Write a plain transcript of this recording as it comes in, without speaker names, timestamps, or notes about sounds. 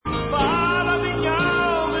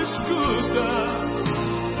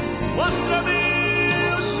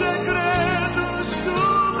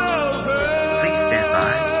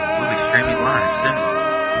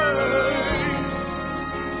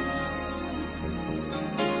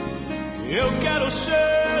Eu quero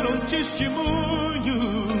ser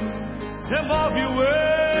testemunho. Remove o erro.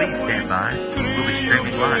 Please stand by. We'll be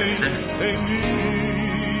streaming live soon. Em mim.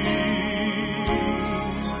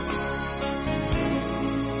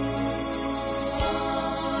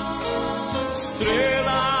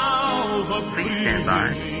 Estrela alva, Please stand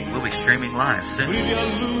by. We'll be streaming live soon. brilha a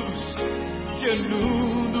luz que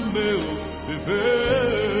inunda o meu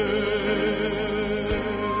viver.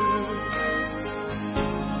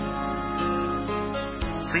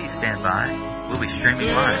 Please stand by. We'll be streaming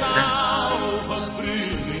live soon. Alva,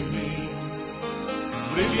 brilha em mim,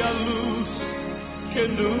 brilha a luz que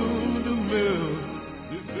inunda o meu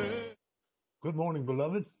viver. Good morning,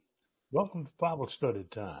 beloved. Welcome to Bible Study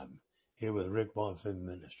Time here with Rick Bonfim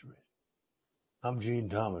Ministries. I'm Gene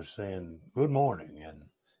Thomas saying good morning and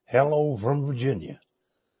hello from Virginia.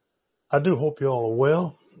 I do hope you all are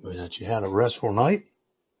well and that you had a restful night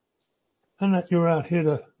and that you're out here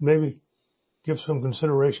to maybe give some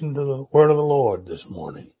consideration to the word of the Lord this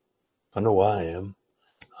morning. I know I am.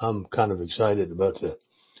 I'm kind of excited about the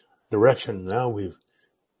direction now we've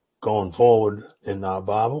gone forward in our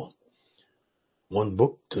Bible. One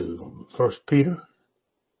book to 1 Peter,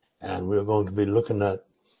 and we're going to be looking at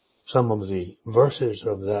some of the verses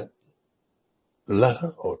of that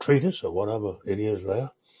letter or treatise or whatever it is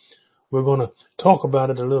there. We're going to talk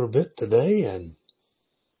about it a little bit today and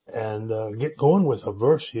get going with a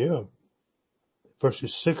verse here,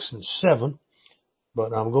 verses 6 and 7,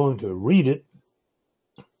 but I'm going to read it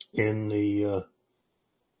in the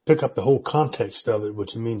pick up the whole context of it,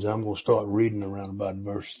 which means I'm going to start reading around about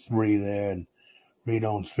verse 3 there and read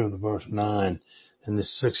on through to verse 9, and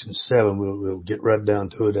this 6 and 7 we'll get right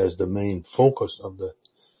down to it as the main focus of the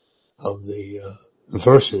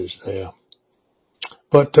verses there.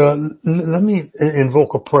 But let me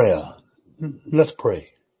invoke a prayer. Let's pray.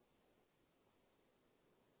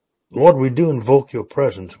 Lord, we do invoke your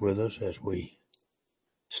presence with us as we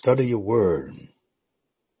study your word.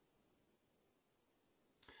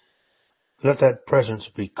 Let that presence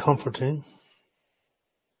be comforting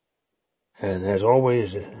and, as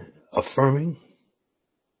always, affirming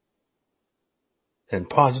and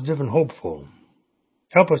positive and hopeful.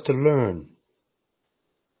 Help us to learn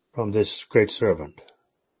from this great servant,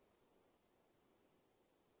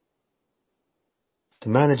 to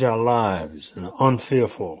manage our lives in an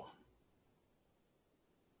unfearful,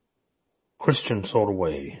 Christian sort of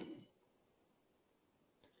way,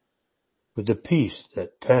 with the peace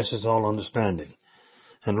that passes all understanding.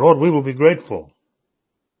 And Lord, we will be grateful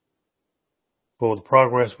for the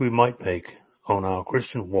progress we might make on our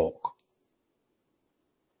Christian walk.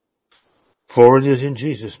 For it is in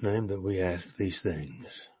Jesus' name that we ask these things.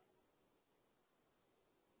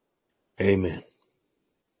 Amen.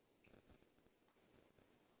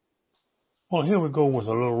 Well, here we go with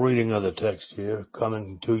a little reading of the text here,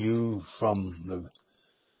 coming to you from the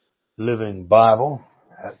Living Bible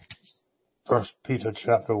at 1 Peter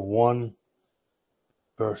chapter 1,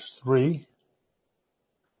 verse 3.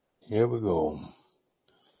 Here we go.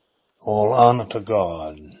 All honor to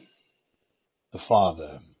God, the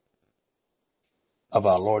Father of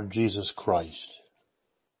our Lord Jesus Christ.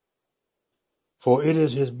 For it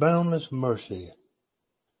is his boundless mercy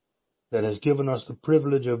that has given us the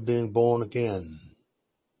privilege of being born again,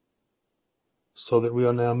 so that we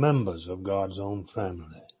are now members of God's own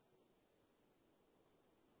family.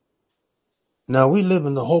 Now we live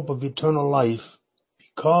in the hope of eternal life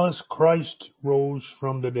because Christ rose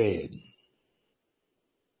from the dead.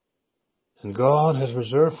 And God has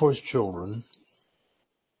reserved for his children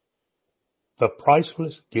the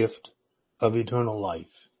priceless gift of eternal life.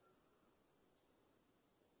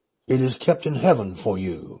 It is kept in heaven for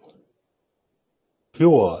you,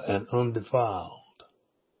 pure and undefiled,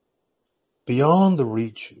 beyond the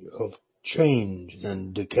reach of change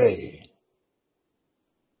and decay.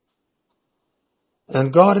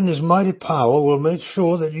 And God in his mighty power will make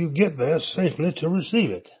sure that you get there safely to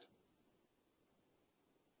receive it,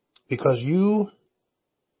 because you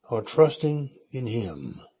are trusting in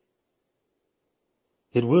him.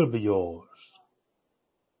 It will be yours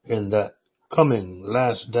in that coming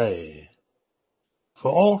last day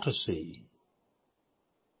for all to see.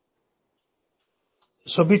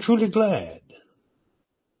 So be truly glad.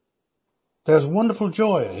 There's wonderful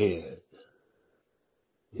joy ahead.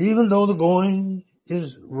 Even though the going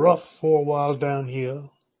is rough for a while down here,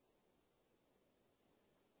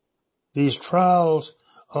 these trials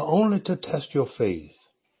are only to test your faith,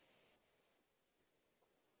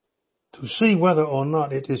 to see whether or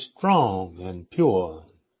not it is strong and pure.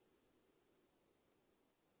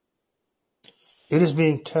 It is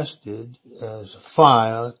being tested as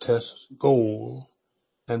fire tests gold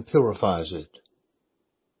and purifies it.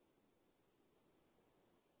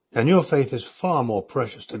 And your faith is far more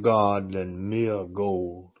precious to God than mere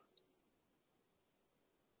gold.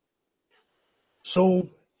 So,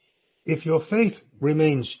 if your faith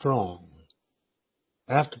remains strong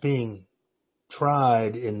after being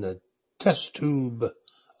tried in the test tube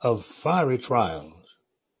of fiery trials,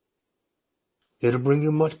 it'll bring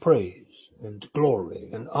you much praise and glory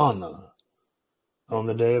and honor on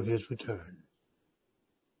the day of his return.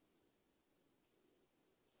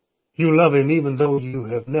 You love him even though you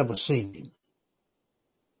have never seen him.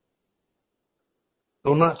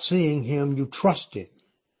 Though not seeing him, you trust him.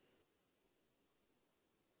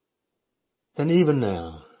 And even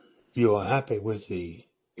now, you are happy with the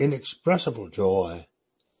inexpressible joy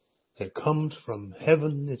that comes from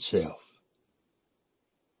heaven itself.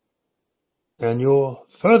 And your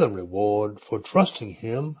further reward for trusting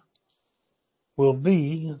him will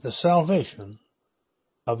be the salvation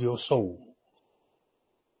of your soul.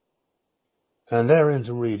 And there ends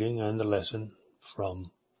the reading and the lesson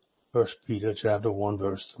from 1 Peter chapter 1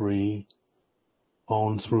 verse 3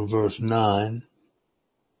 on through verse 9.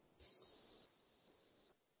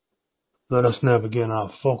 Let us now begin our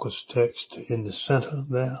focus text in the center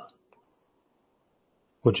there,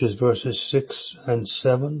 which is verses 6 and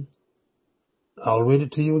 7. I'll read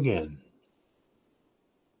it to you again.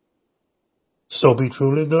 So be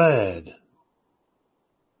truly glad.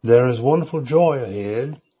 There is wonderful joy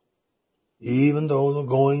ahead, even though the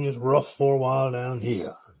going is rough for a while down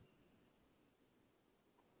here.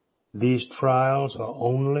 These trials are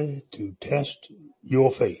only to test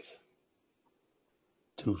your faith,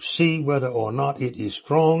 to see whether or not it is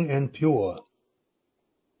strong and pure.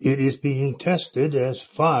 It is being tested as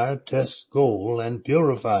fire tests gold and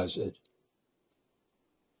purifies it.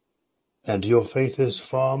 And your faith is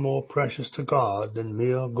far more precious to God than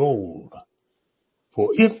mere gold. For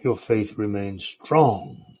if your faith remains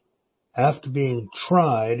strong after being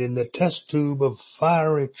tried in the test tube of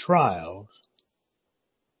fiery trials,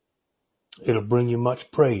 it'll bring you much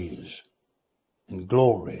praise and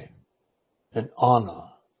glory and honor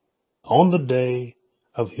on the day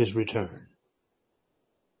of his return.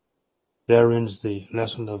 There ends the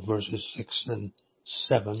lesson of verses 6 and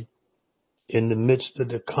 7 in the midst of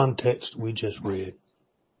the context we just read.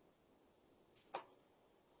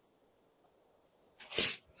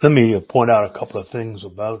 Let me point out a couple of things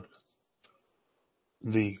about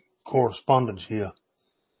the correspondence here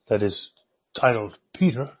that is titled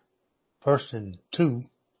Peter, 1st and 2.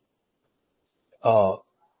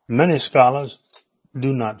 Many scholars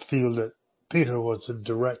do not feel that Peter was the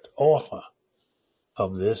direct author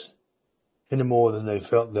of this any more than they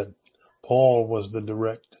felt that Paul was the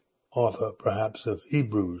direct author, perhaps, of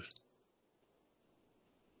Hebrews.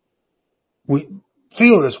 We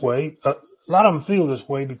feel this way. A lot of them feel this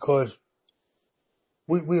way because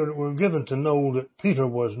we're given to know that Peter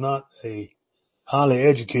was not a highly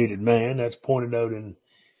educated man. That's pointed out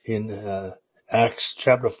in Acts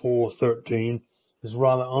chapter 4:13. Is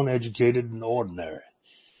rather uneducated and ordinary.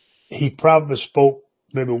 He probably spoke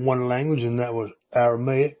maybe one language, and that was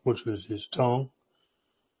Aramaic, which was his tongue.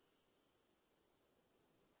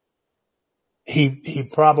 He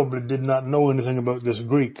probably did not know anything about this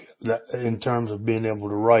Greek in terms of being able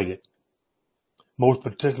to write it. Most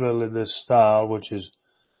particularly this style, which is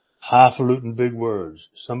highfalutin big words.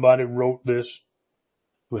 Somebody wrote this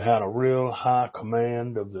who had a real high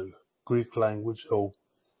command of the Greek language. So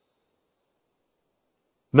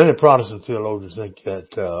many Protestant theologians think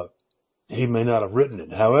that he may not have written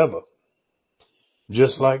it. However,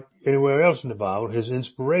 just like anywhere else in the Bible, his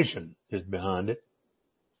inspiration is behind it,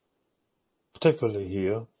 particularly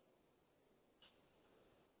here.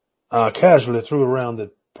 Casually threw around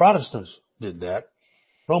that Protestants did that.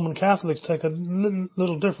 Roman Catholics take a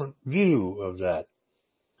little different view of that.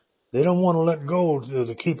 They don't want to let go of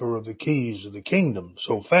the keeper of the keys of the kingdom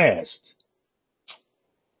so fast.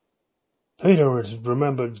 Peter is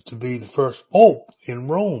remembered to be the first pope in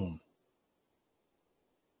Rome.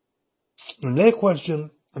 And they question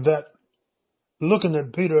that looking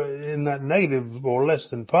at Peter in that negative or less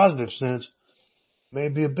than positive sense may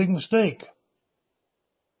be a big mistake.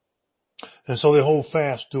 And so they hold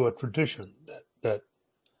fast to a tradition that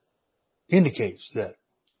indicates that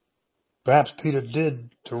perhaps Peter did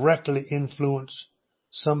directly influence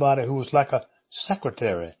somebody who was like a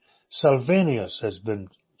secretary. Silvanus has been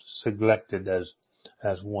selected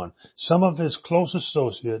as one. Some of his close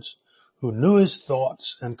associates who knew his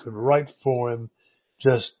thoughts and could write for him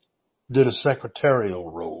just did a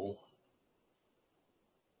secretarial role.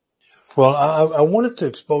 Well, I wanted to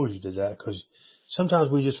expose you to that because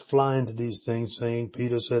sometimes we just fly into these things saying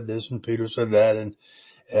Peter said this and Peter said that,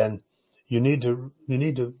 And you need to,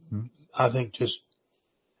 I think,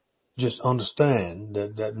 just understand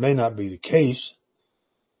that may not be the case,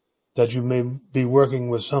 that you may be working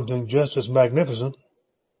with something just as magnificent,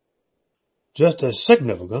 just as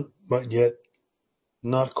significant, but yet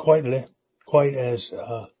not quite as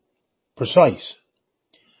precise.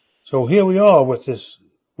 So here we are with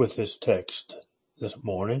this text this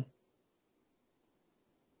morning.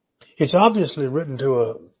 It's obviously written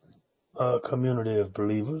to a community of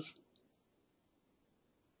believers.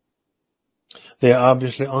 They are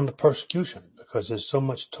obviously under persecution because there's so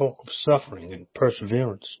much talk of suffering and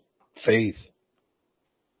perseverance, faith,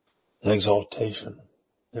 and exaltation,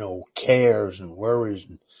 cares and worries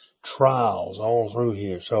and trials all through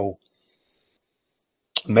here. So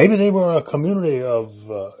maybe they were a community of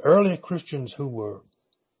early Christians who were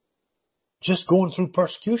just going through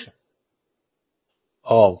persecution.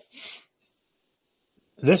 Oh,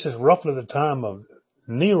 this is roughly the time of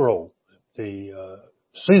Nero, the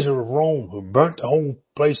Caesar of Rome, who burnt the whole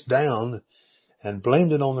place down and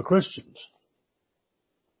blamed it on the Christians.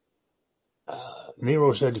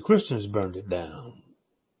 Nero said the Christians burned it down.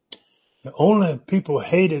 The only people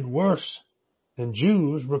hated worse than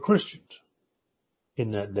Jews were Christians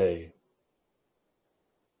in that day.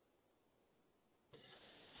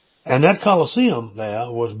 And that Colosseum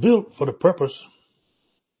there was built for the purpose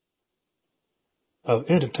of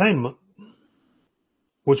entertainment,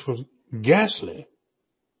 which was ghastly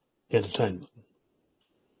entertainment.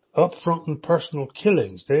 Upfront and personal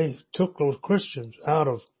killings. They took those Christians out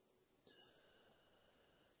of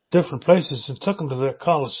different places and took them to that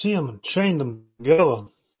Colosseum and chained them together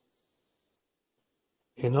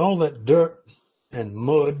in all that dirt and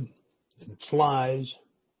mud and flies,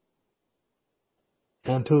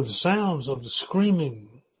 and to the sounds of the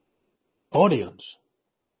screaming audience,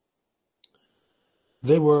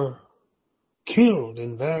 they were killed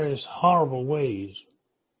in various horrible ways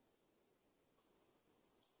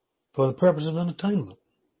for the purpose of entertainment.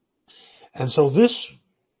 And so this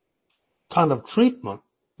kind of treatment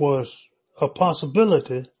was a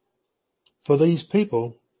possibility for these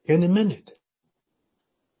people any minute.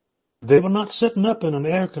 They were not sitting up in an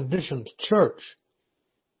air-conditioned church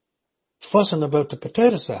fussing about the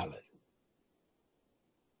potato salad.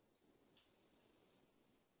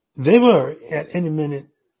 They were at any minute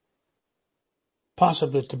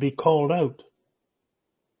possibly to be called out,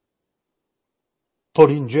 put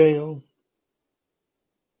in jail,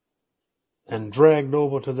 and dragged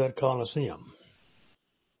over to that Colosseum,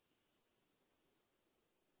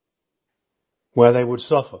 where they would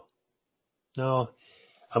suffer. Now,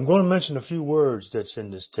 I'm going to mention a few words that's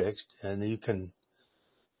in this text, and you can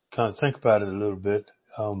kind of think about it a little bit.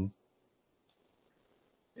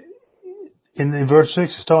 In verse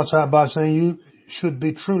 6, it starts out by saying you should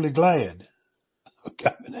be truly glad.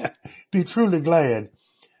 Be truly glad.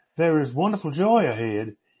 There is wonderful joy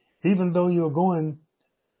ahead, even though your going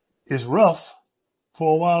is rough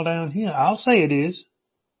for a while down here. I'll say it is.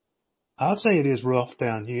 I'll say it is rough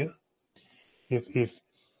down here. If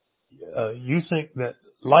you think that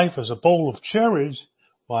life is a bowl of cherries,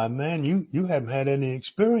 why, man, you haven't had any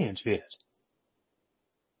experience yet.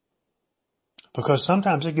 Because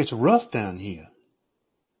sometimes it gets rough down here.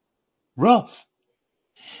 Rough.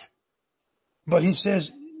 But he says,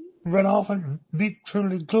 right often, be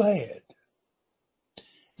truly glad.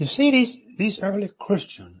 You see, these early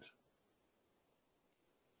Christians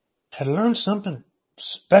had learned something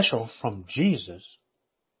special from Jesus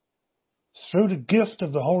through the gift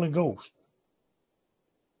of the Holy Ghost.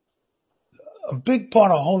 A big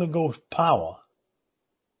part of Holy Ghost power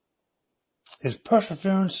is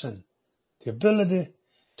perseverance and the ability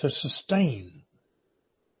to sustain.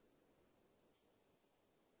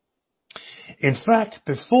 In fact,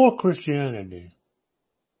 before Christianity,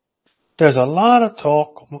 there's a lot of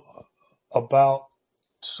talk about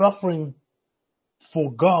suffering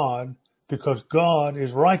for God because God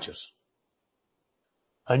is righteous.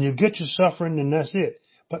 And you get your suffering and that's it.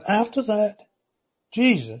 But after that,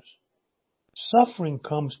 Jesus, suffering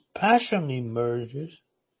comes, passion emerges,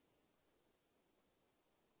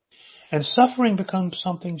 and suffering becomes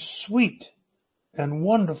something sweet and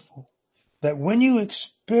wonderful that when you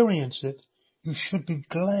experience it, you should be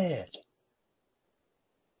glad.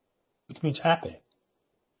 Which means happy.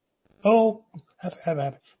 Oh,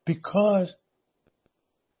 happy. Because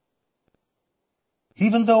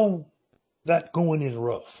even though that going is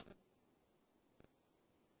rough,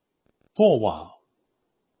 for a while,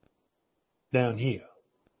 down here,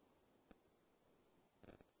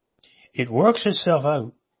 it works itself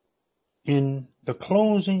out in the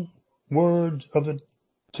closing words of the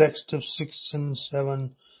text of 6 and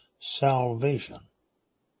 7, salvation.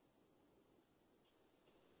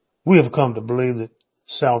 We have come to believe that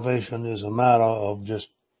salvation is a matter of just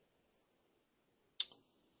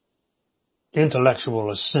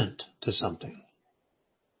intellectual assent to something.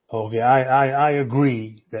 Okay, I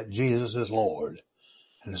agree that Jesus is Lord.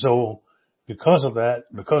 And so, because of that,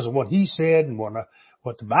 because of what he said and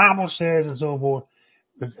what the Bible says and so forth,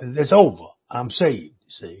 it's over. I'm saved,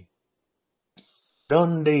 see.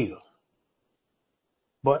 Done deal.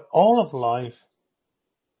 But all of life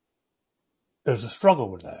is a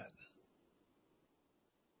struggle with that.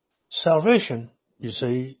 Salvation, you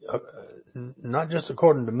see, not just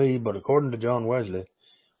according to me, but according to John Wesley,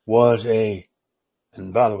 was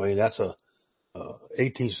and by the way, that's a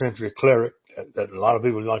 18th century cleric that a lot of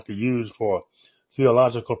people like to use for a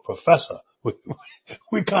theological professor.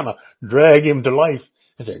 We kind of drag him to life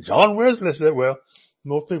and say, John Wesley said, well, a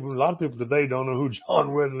lot of people today don't know who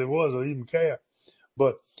John Wesley was or even care.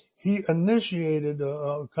 But he initiated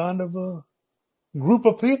a kind of a group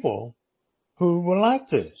of people who were like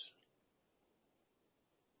this.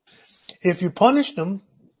 If you punished them,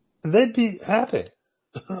 they'd be happy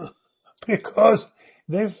because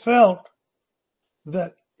they felt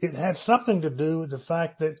that it had something to do with the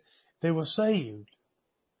fact that they were saved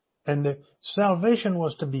and that salvation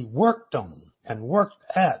was to be worked on and worked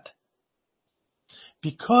at,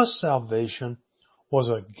 because salvation was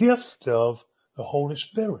a gift of the Holy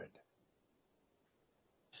Spirit.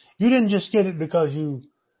 You didn't just get it because you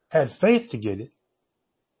had faith to get it.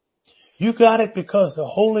 You got it because the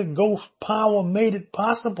Holy Ghost power made it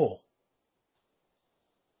possible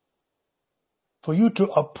for you to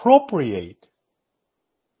appropriate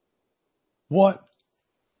what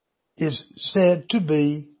is said to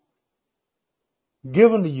be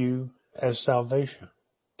given to you as salvation.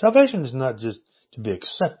 Salvation is not just to be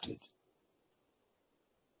accepted.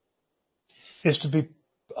 It's to be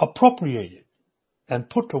appropriated and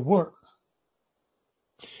put to work.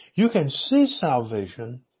 You can see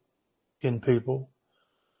salvation in people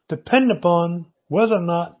depend upon whether or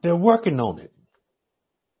not they're working on it.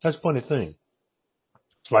 That's a funny thing.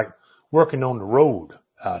 It's like working on the road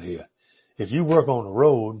out here. If you work on the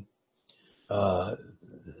road,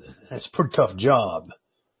 it's a pretty tough job.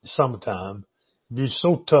 In summertime, it'd be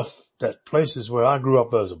so tough that places where I grew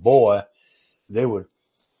up as a boy, they would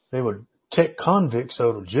take convicts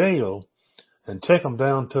out of jail and take them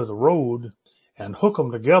down to the road and hook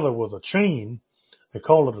them together with a chain. They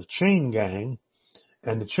call it a chain gang.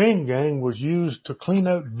 And the chain gang was used to clean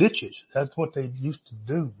out ditches. That's what they used to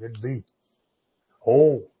do. It'd be,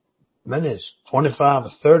 many, 25 or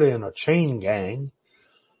 30 in a chain gang.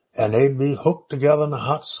 And they'd be hooked together in the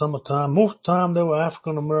hot summertime. Most of the time they were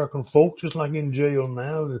African American folks, just like in jail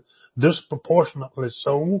now, disproportionately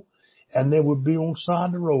so. And they would be on the side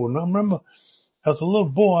of the road. And I remember as a little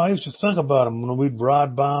boy, I used to think about them when we'd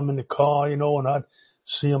ride by them in the car, and I'd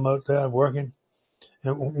see them out there working.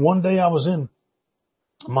 And one day I was in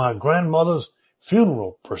my grandmother's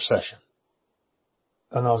funeral procession,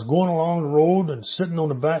 and I was going along the road and sitting on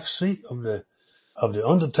the back seat of the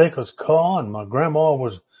undertaker's car, and my grandma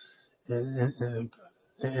was in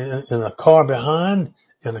a car behind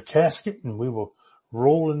in a casket, and we were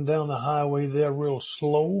rolling down the highway there real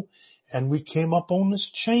slow, and we came up on this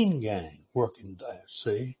chain gang working there,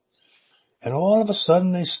 see? And all of a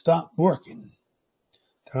sudden they stopped working,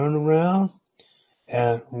 turned around,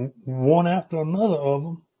 and one after another of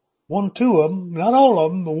them, one or two of them, not all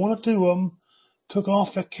of them, but one or two of them, took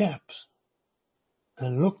off their caps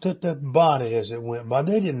and looked at that body as it went by.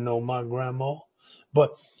 They didn't know my grandma,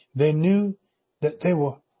 but they knew that they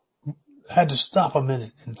had to stop a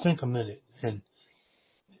minute and think a minute. And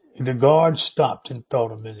the guard stopped and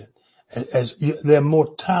thought a minute as their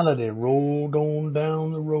mortality rolled on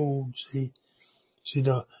down the road. See,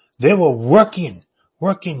 they were working.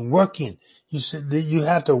 You said you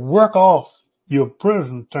had to work off your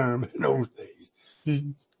prison term in those days.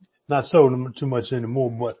 Not so too much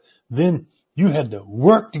anymore, but then you had to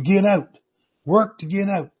work to get out.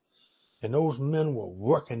 And those men were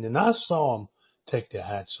working, and I saw them take their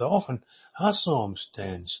hats off, and I saw them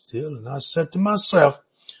stand still, and I said to myself,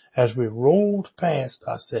 as we rolled past,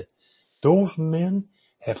 I said, those men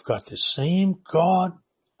have got the same God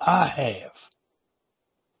I have.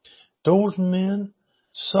 Those men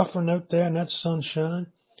suffering out there in that sunshine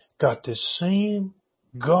got the same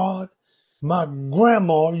God my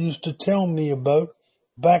grandma used to tell me about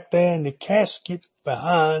back there in the casket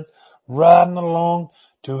behind, riding along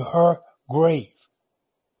to her grave.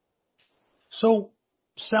 So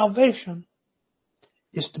salvation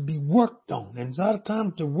is to be worked on, and a lot of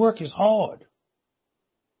times the work is hard.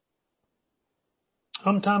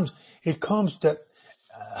 Sometimes it comes that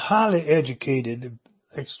highly educated,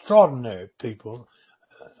 extraordinary people,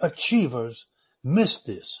 achievers miss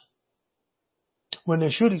this when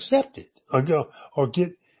they should accept it or get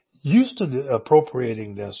used to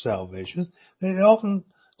appropriating their salvation. They often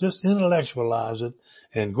just intellectualize it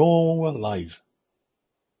and go on with life.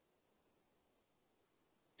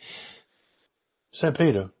 St.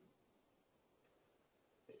 Peter,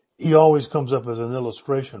 he always comes up as an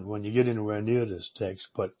illustration when you get anywhere near this text,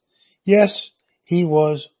 but yes, he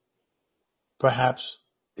was perhaps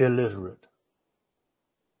illiterate.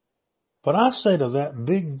 But I say to that,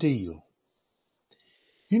 big deal.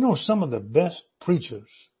 You know, some of the best preachers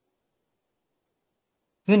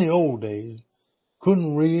in the old days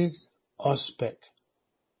couldn't read or speak,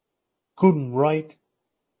 couldn't write.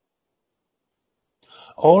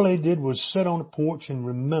 All they did was sit on the porch and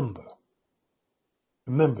remember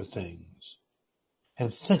things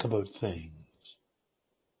and think about things.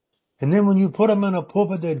 And then when you put them in a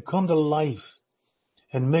pulpit, they'd come to life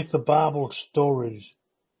and make the Bible stories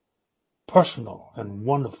personal and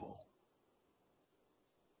wonderful.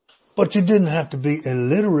 But you didn't have to be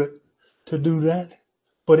illiterate to do that.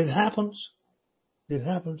 But it happens. It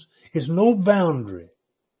happens. It's no boundary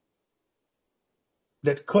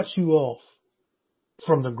that cuts you off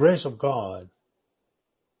from the grace of God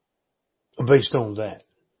based on that.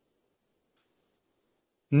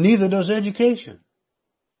 Neither does education.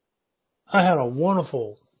 I had a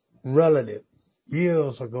wonderful relative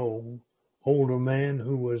years ago, older man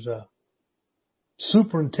who was a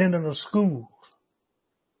superintendent of schools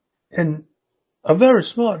and a very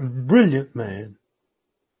smart and brilliant man.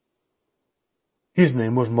 His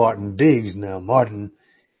name was Martin Diggs. Now, Martin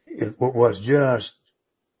was just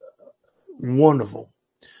wonderful.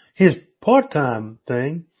 His part-time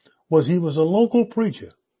thing was he was a local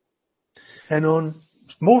preacher. And on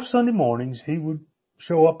most Sunday mornings, he would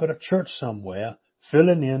show up at a church somewhere,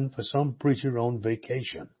 filling in for some preacher on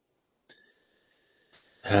vacation.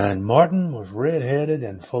 And Martin was red-headed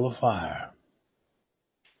and full of fire.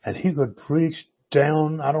 And he could preach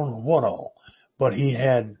down, I don't know what all, but he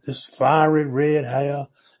had this fiery red hair.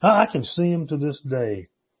 I can see him to this day.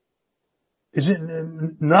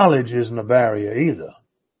 Knowledge isn't a barrier either.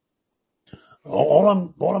 All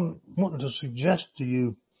I'm wanting to suggest to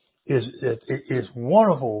you is that it is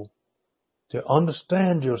wonderful to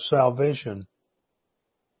understand your salvation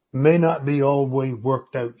may not be always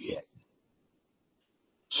worked out yet.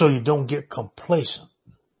 So you don't get complacent.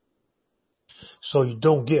 So you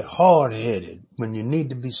don't get hard-headed when you need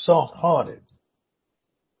to be soft-hearted.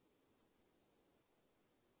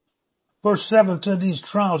 Verse 7 said these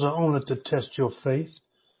trials are only to test your faith,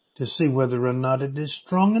 to see whether or not it is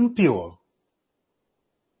strong and pure.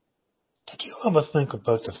 Did you ever think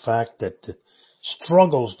about the fact that the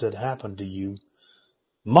struggles that happen to you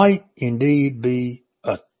might indeed be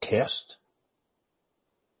a test?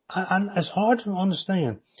 It's hard to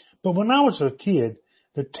understand, but when I was a kid,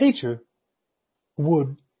 the teacher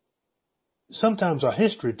would, sometimes a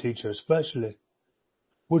history teacher especially,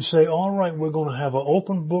 would say, all right, we're going to have an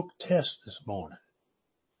open book test this morning.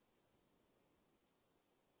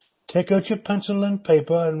 Take out your pencil and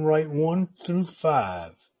paper and write 1 through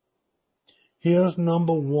 5. Here's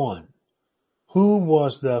number 1. Who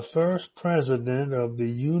was the first president of the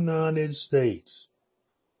United States?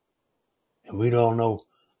 And we'd all know,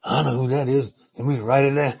 I know who that is. And we'd write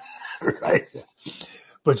it down. Right.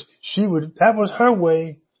 But that was her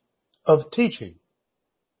way of teaching.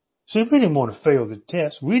 See, we didn't want to fail the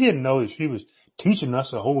test. We didn't know that she was teaching us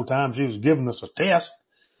the whole time she was giving us a test.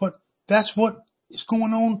 But that's what is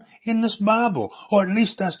going on in this Bible. Or at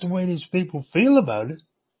least that's the way these people feel about it.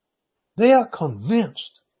 They are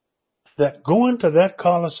convinced that going to that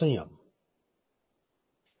Colosseum,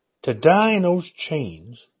 to die in those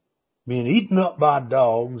chains, being eaten up by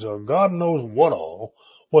dogs or God knows what all,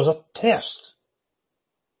 was a test.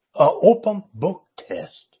 An open book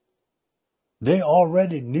test. They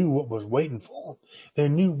already knew what was waiting for them. They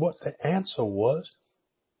knew what the answer was.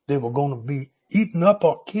 They were going to be eaten up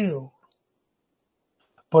or killed.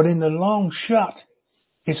 But in the long shot,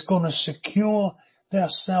 it's going to secure their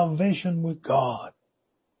salvation with God.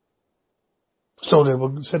 So they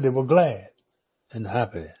said they were glad and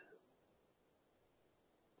happy.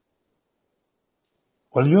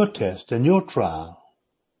 Well, your test and your trial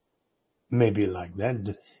may be like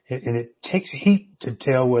that. And it takes heat to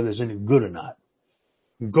tell whether it's any good or not.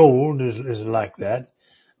 Gold is like that.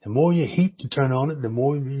 The more you heat to turn on it, the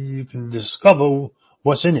more you can discover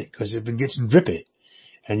what's in it. Because if it gets drippy,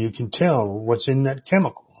 and you can tell what's in that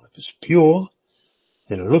chemical. If it's pure,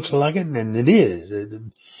 and it looks like it, and it is.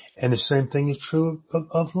 And the same thing is true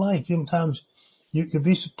of life. Sometimes you can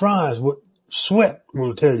be surprised what sweat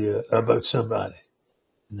will tell you about somebody.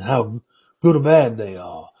 And how good or bad they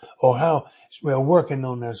are, or how we're working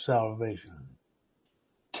on their salvation.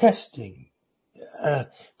 Testing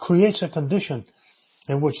creates a condition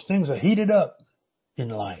in which things are heated up in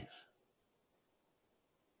life.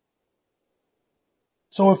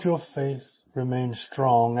 So if your faith remains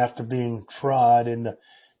strong after being tried in the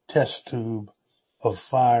test tube of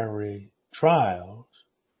fiery trials,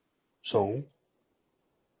 so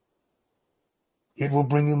it will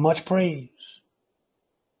bring you much praise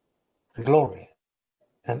and glory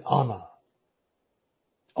and honor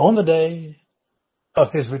on the day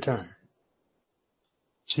of his return.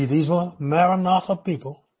 See, these were Maranatha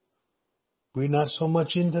people. We're not so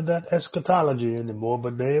much into that eschatology anymore,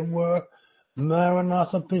 but they were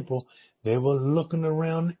Maranatha people. They were looking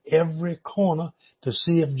around every corner to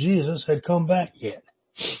see if Jesus had come back yet.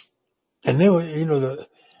 And they were,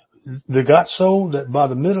 they got so that by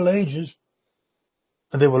the Middle Ages,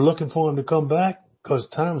 they were looking for him to come back because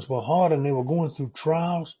times were hard and they were going through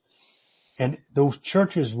trials. And those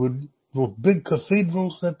churches those big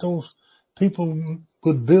cathedrals that those people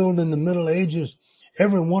would build in the Middle Ages,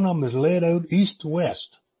 every one of them is laid out east to west.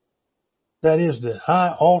 That is, the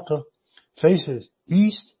high altar faces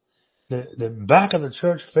east, the back of the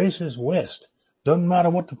church faces west. Doesn't matter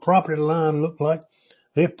what the property line looked like.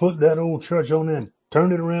 They put that old church on there and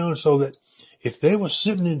turned it around so that if they were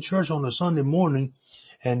sitting in church on a Sunday morning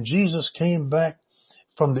and Jesus came back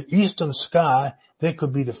from the eastern sky, they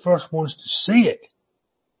could be the first ones to see it.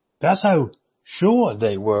 That's how sure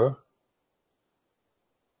they were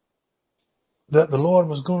that the Lord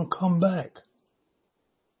was going to come back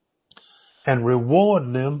and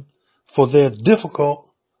reward them for their difficult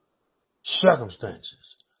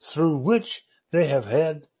circumstances through which they have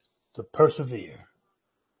had to persevere.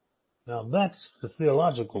 Now that's the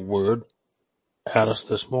theological word at us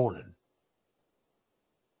this morning.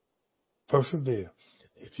 Persevere.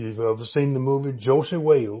 If you've ever seen the movie Josie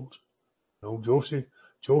Wales,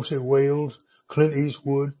 Josie Wales, Clint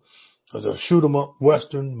Eastwood, there's a shoot 'em up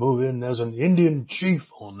Western movie, and there's an Indian chief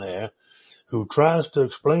on there who tries to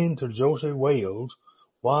explain to Josie Wales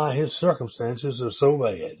why his circumstances are so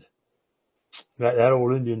bad. That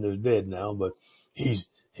old Indian is dead now, but he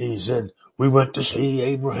said, we went to see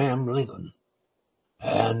Abraham Lincoln.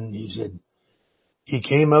 And he said, he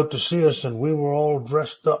came out to see us and we were all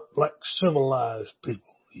dressed up like civilized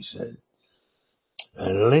people, he said.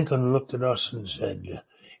 And Lincoln looked at us and said,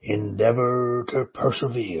 endeavor to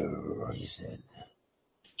persevere, he said.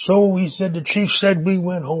 So he said, the chief said we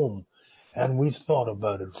went home and we thought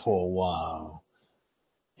about it for a while.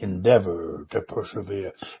 Endeavor to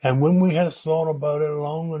persevere. And when we had thought about it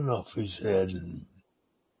long enough, he said,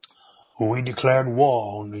 we declared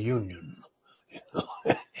war on the Union.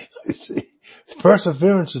 You see,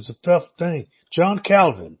 perseverance is a tough thing. John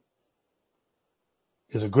Calvin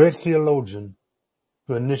is a great theologian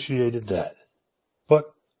who initiated that.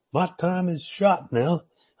 But my time is shot now.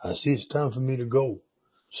 I see it's time for me to go.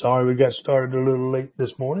 Sorry we got started a little late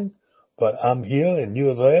this morning, but I'm here and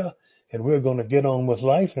you're there, and we're going to get on with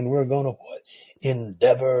life, and we're going to what?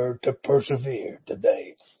 Endeavor to persevere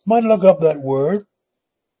today. Might look up that word.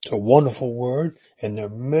 It's a wonderful word, and there are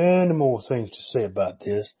many more things to say about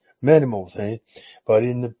this, many more things. But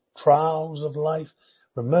in the trials of life,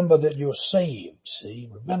 remember that you're saved, see?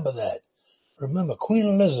 Remember that. Remember Queen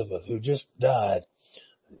Elizabeth, who just died,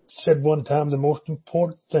 said one time the most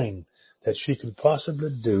important thing that she could possibly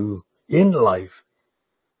do in life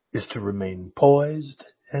is to remain poised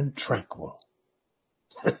and tranquil.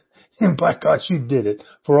 And by God, she did it.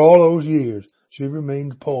 For all those years, she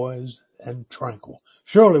remained poised and tranquil.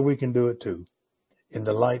 Surely we can do it too, in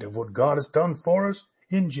the light of what God has done for us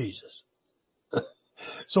in Jesus.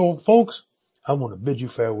 So, folks, I want to bid you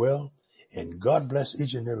farewell, and God bless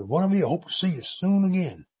each and every one of you. I hope to see you soon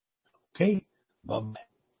again. Okay? Bye-bye.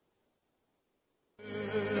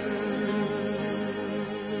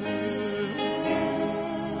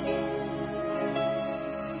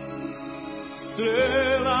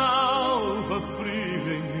 Estrela alva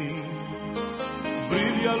brilha em mim,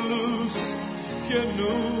 brilha a luz que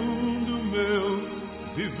inunda o meu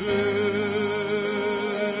viver.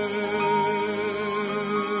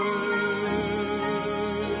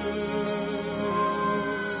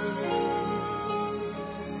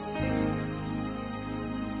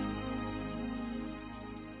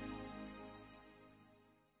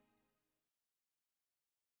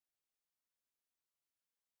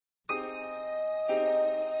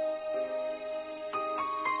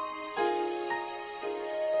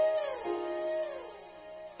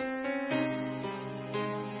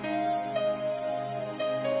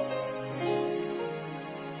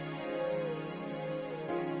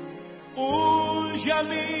 hoje a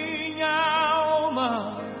minha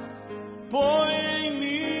alma põe